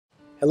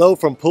Hello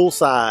from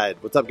poolside.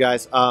 What's up,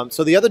 guys?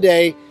 So the other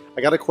day, I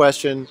got a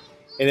question,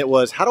 and it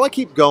was, how do I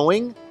keep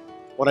going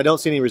when I don't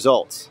see any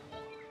results?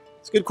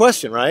 It's a good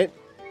question, right?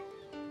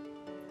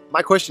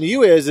 My question to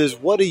you is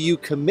what are you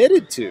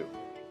committed to?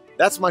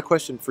 That's my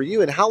question for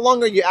you. And how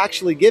long are you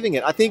actually giving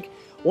it? I think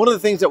one of the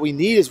things that we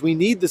need is we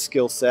need the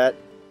skill set.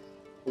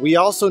 We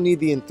also need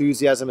the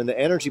enthusiasm and the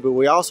energy, but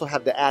we also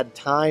have to add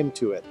time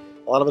to it.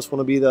 A lot of us want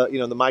to be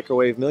the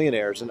microwave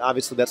millionaires, and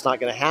obviously that's not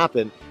going to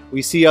happen.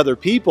 We see other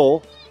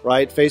people,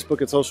 right?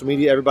 Facebook and social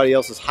media, everybody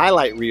else's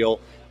highlight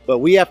reel, but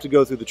we have to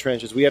go through the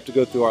trenches. We have to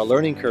go through our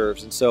learning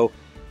curves. And so,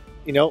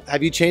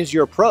 have you changed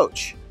your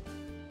approach?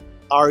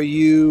 Are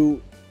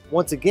you,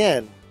 once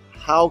again,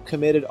 how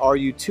committed are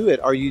you to it?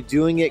 Are you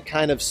doing it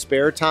kind of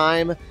spare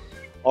time?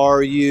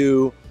 Are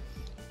you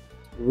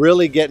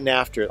really getting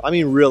after it? I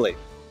mean, really,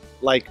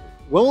 like,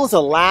 when was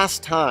the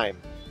last time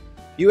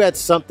you had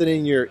something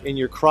in your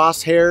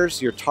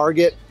crosshairs, your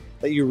target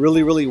that you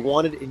really, really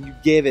wanted, and you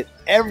gave it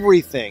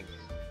everything?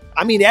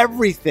 I mean,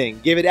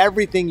 everything. Give it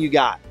everything you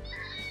got.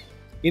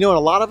 And there's a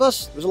lot of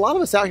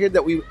us out here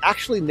that we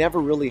actually never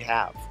really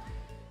have.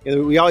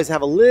 We always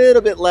have a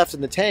little bit left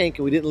in the tank,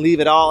 and we didn't leave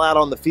it all out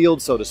on the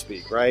field, so to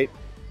speak, right?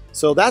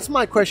 So that's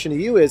my question to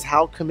you is,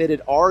 how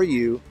committed are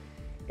you?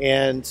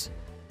 And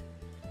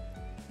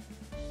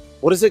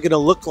what is it going to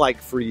look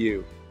like for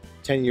you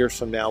 10 years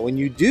from now when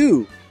you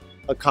do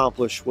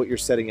accomplish what you're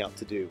setting out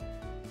to do?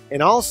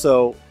 And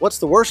also, what's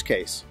the worst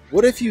case?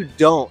 What if you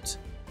don't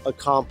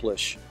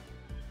accomplish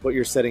what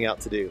you're setting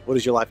out to do? What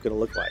is your life going to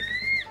look like?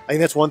 I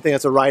think that's one thing.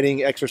 That's a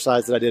writing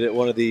exercise that I did at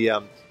one of the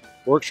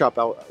workshops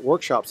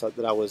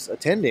that I was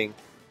attending,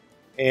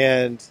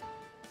 and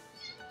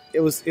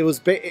it was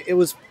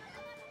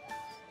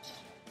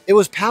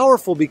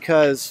powerful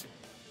because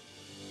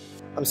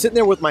I'm sitting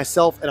there with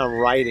myself and I'm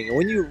writing. And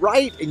when you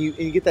write and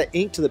you get that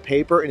ink to the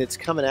paper and it's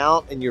coming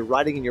out, and you're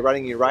writing and you're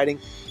writing and you're writing,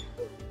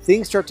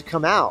 things start to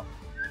come out.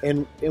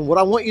 And what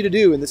I want you to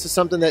do, and this is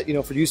something that,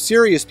 for you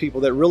serious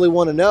people that really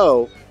want to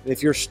know, and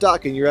if you're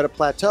stuck and you're at a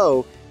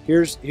plateau,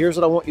 here's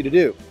what I want you to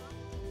do.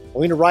 I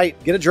want you to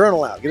write, get a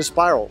journal out, get a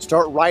spiral,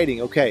 start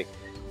writing. Okay,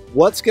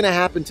 what's going to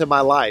happen to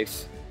my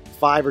life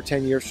 5 or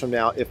 10 years from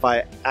now if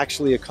I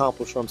actually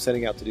accomplish what I'm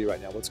setting out to do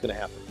right now? What's going to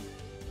happen?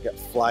 I got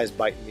flies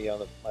biting me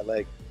on my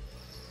leg.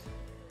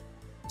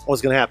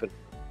 What's going to happen?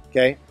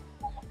 Okay.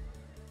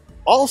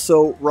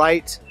 Also,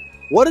 write,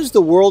 what is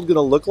the world going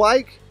to look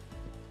like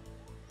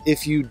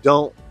if you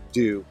don't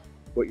do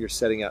what you're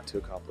setting out to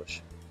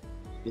accomplish?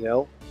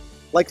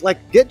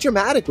 Like get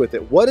dramatic with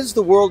it. What is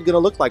the world going to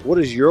look like? What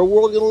is your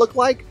world going to look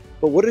like?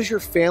 But what is your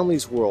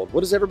family's world?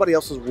 What is everybody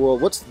else's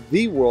world? What's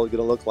the world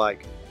going to look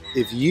like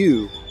if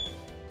you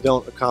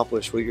don't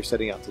accomplish what you're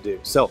setting out to do?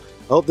 So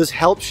I hope this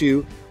helps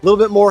you. A little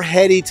bit more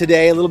heady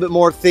today, a little bit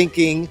more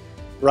thinking,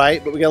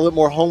 right? But we got a little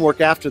more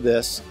homework after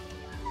this.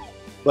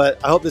 But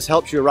I hope this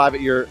helps you arrive at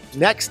your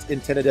next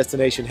intended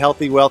destination,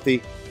 healthy,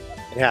 wealthy,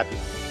 and happy.